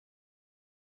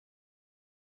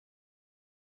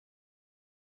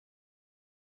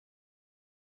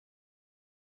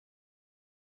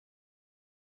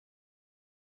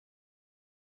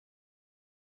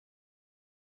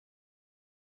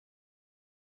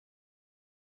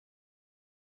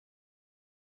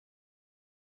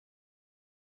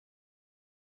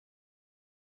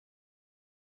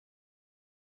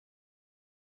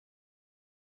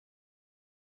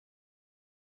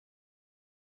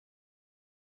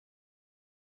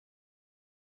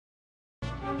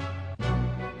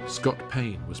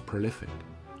Scott-Paine was prolific,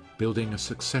 building a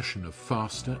succession of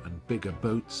faster and bigger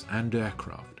boats and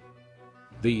aircraft.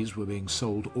 These were being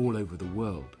sold all over the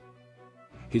world.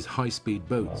 His high-speed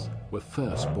boats were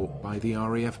first bought by the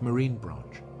RAF Marine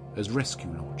Branch as rescue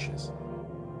launches.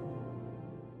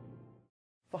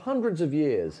 For hundreds of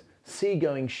years,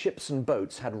 seagoing ships and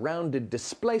boats had rounded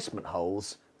displacement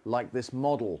hulls like this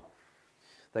model.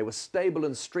 They were stable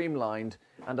and streamlined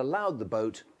and allowed the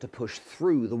boat to push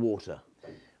through the water.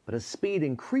 But as speed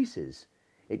increases,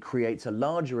 it creates a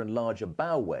larger and larger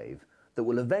bow wave that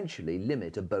will eventually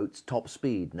limit a boat's top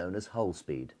speed, known as hull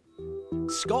speed.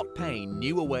 Scott-Paine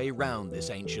knew a way round this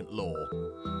ancient law.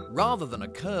 Rather than a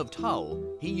curved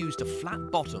hull, he used a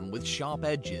flat bottom with sharp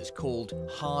edges called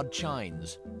hard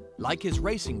chines. Like his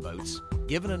racing boats,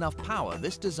 given enough power,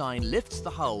 this design lifts the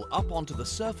hull up onto the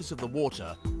surface of the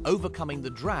water, overcoming the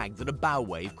drag that a bow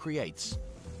wave creates.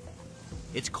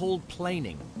 It's called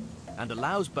planing and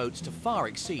allows boats to far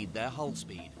exceed their hull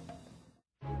speed.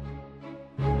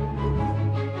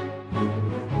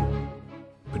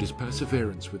 But his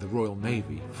perseverance with the Royal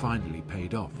Navy finally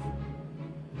paid off.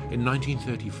 In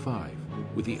 1935,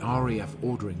 with the RAF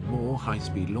ordering more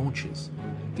high-speed launches,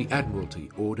 the Admiralty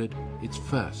ordered its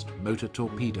first motor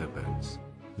torpedo boats.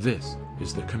 This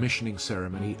is the commissioning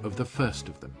ceremony of the first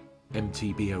of them,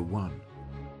 MTB-01.